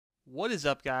What is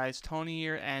up, guys? Tony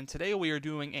here, and today we are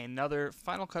doing another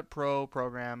Final Cut Pro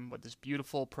program with this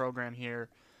beautiful program here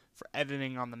for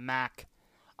editing on the Mac.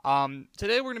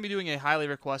 Today we're going to be doing a highly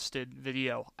requested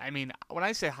video. I mean, when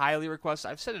I say highly requested,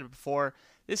 I've said it before,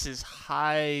 this is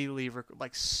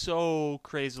so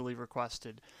crazily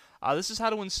requested. This is how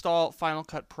to install Final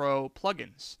Cut Pro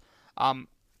plugins.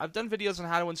 I've done videos on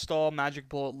how to install Magic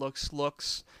Bullet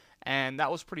looks, and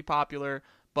that was pretty popular.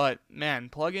 But man,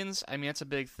 plugins, I mean, it's a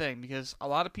big thing because a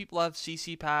lot of people have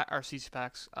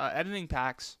editing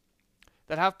packs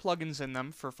that have plugins in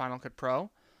them for Final Cut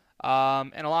Pro.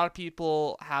 And a lot of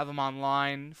people have them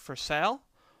online for sale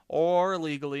or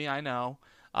legally, I know.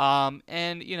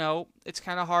 And, you know, it's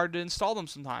kind of hard to install them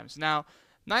sometimes. Now,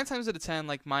 9 times out of 10,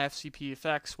 like my FCP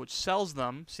Effects, which sells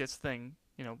them, see, that's the thing,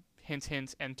 you know, hint,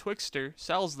 hint, and Twixtor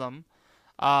sells them,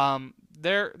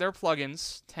 their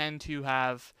plugins tend to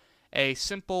have a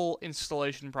simple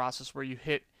installation process where you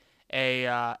hit a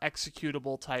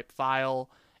executable type file,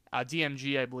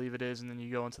 DMG I believe it is, and then you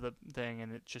go into the thing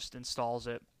and it just installs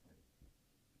it.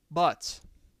 But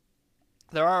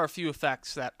there are a few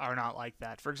effects that are not like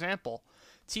that. For example,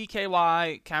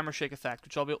 TKY Camera Shake Effect,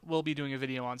 which we'll be doing a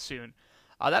video on soon.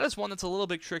 That is one that's a little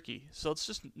bit tricky, so let's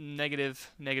just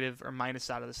negative or minus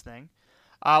out of this thing.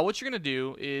 What you're going to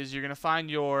do is you're going to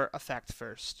find your effect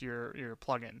first, your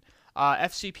plugin.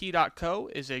 FCP.co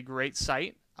is a great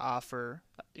site for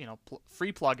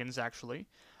free plugins actually.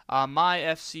 My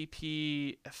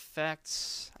FCP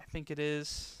Effects, I think it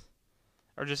is,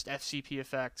 or just FCP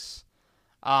Effects,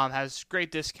 has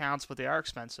great discounts, but they are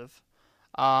expensive.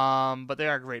 But they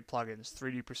are great plugins.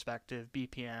 3D perspective,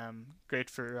 BPM, great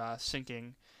for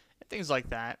syncing, and things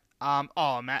like that.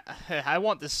 Oh man, I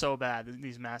want this so bad.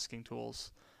 These masking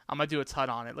tools. I'm gonna do a tut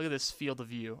on it. Look at this field of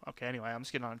view. Okay, anyway, I'm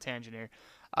just getting on a tangent here.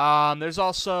 There's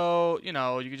also, you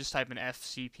can just type in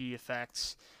FCP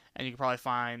Effects, and you can probably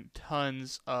find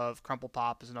tons of Crumple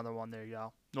Pop is another one. There you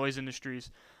go. Noise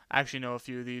Industries. I actually know a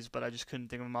few of these, but I just couldn't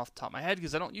think of them off the top of my head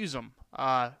because I don't use them.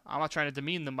 I'm not trying to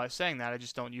demean them by saying that. I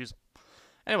just don't use them.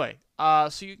 Anyway,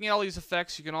 so you can get all these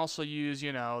effects. You can also use,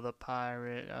 the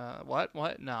Pirate.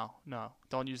 What? No.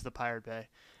 Don't use the Pirate Bay.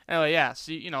 Anyway, yeah.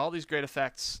 So all these great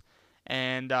effects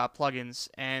and plugins,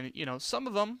 and some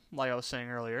of them, like I was saying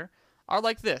earlier, are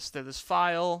like this. They're this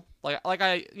file, like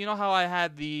how I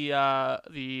had the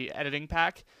editing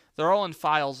pack. They're all in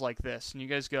files like this, and you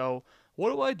guys go,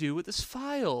 what do I do with this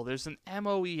file? There's an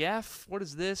MOEF. What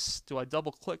is this? Do I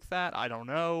double click that? I don't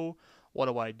know. What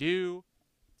do I do?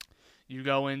 You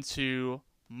go into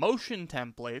motion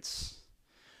templates.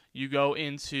 You go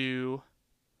into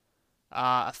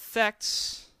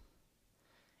effects.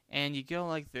 And you go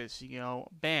like this. You go,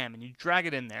 bam, and you drag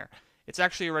it in there. It's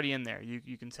actually already in there.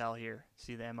 You can tell here.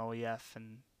 See the MOEF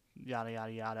and yada,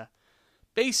 yada, yada.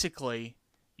 Basically,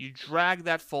 you drag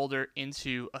that folder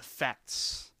into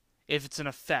effects. If it's an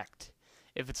effect.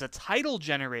 If it's a title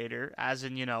generator, as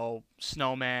in,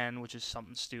 Snowman, which is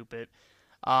something stupid,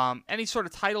 any sort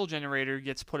of title generator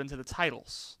gets put into the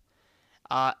titles.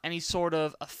 Any sort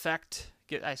of effect,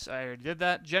 I already did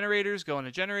that. Generators go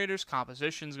into generators.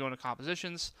 Compositions go into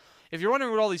compositions. If you're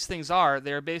wondering what all these things are,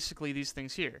 they're basically these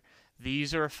things here.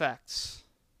 These are effects.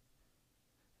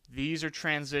 These are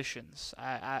transitions.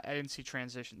 I didn't see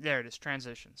transition. There it is,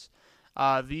 transitions.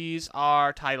 These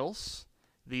are titles.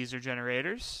 These are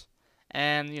generators.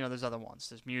 And, there's other ones.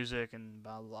 There's music and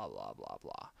blah, blah, blah, blah,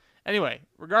 blah. Anyway,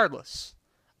 regardless,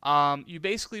 you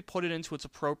basically put it into its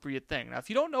appropriate thing. Now, if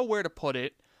you don't know where to put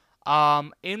it,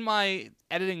 in my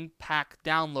editing pack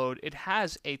download, it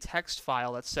has a text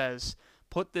file that says,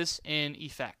 put this in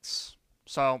effects.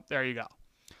 So, there you go.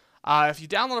 If you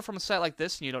download it from a site like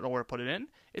this and you don't know where to put it in,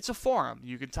 it's a forum.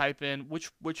 You can type in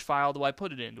which file do I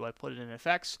put it in? Do I put it in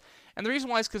effects? And the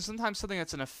reason why is because sometimes something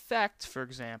that's an effect, for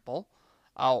example,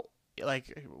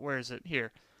 where is it?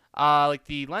 Here. Like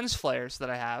the lens flares that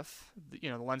I have,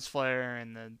 the lens flare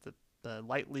and the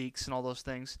light leaks and all those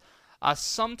things,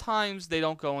 sometimes they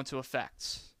don't go into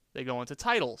effects. They go into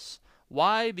titles.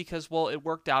 Why? Because, well, it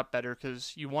worked out better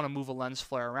because you want to move a lens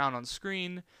flare around on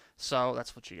screen, so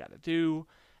that's what you got to do.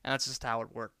 And that's just how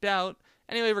it worked out.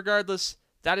 Anyway, regardless,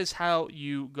 that is how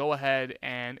you go ahead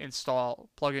and install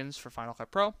plugins for Final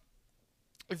Cut Pro.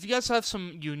 If you guys have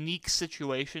some unique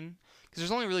situation, because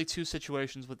there's only really 2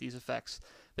 situations with these effects.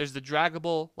 There's the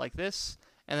draggable like this,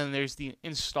 and then there's the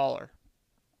installer.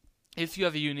 If you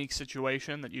have a unique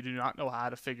situation that you do not know how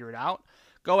to figure it out,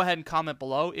 go ahead and comment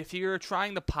below. If you're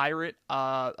trying to pirate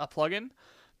a plugin,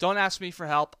 don't ask me for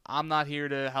help. I'm not here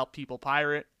to help people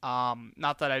pirate.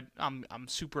 Not that I'm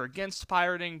super against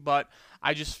pirating, but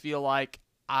I just feel like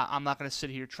I'm not going to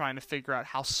sit here trying to figure out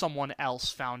how someone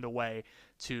else found a way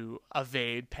to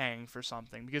evade paying for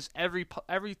something, because every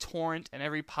torrent and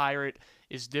every pirate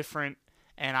is different,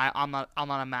 and I'm not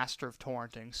a master of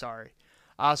torrenting. Sorry.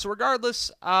 So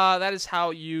regardless, that is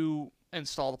how you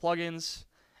install the plugins,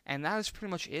 and that is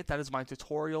pretty much it. That is my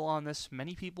tutorial on this.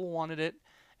 Many people wanted it,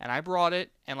 and I brought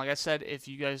it. And like I said, if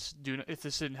this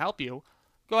didn't help you,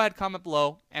 go ahead, comment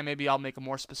below, and maybe I'll make a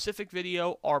more specific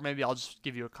video, or maybe I'll just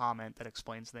give you a comment that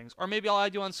explains things, or maybe I'll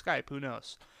add you on Skype. Who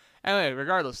knows? Anyway,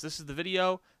 regardless, this is the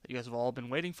video that you guys have all been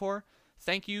waiting for.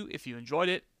 Thank you. If you enjoyed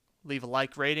it, leave a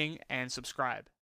like, rating, and subscribe.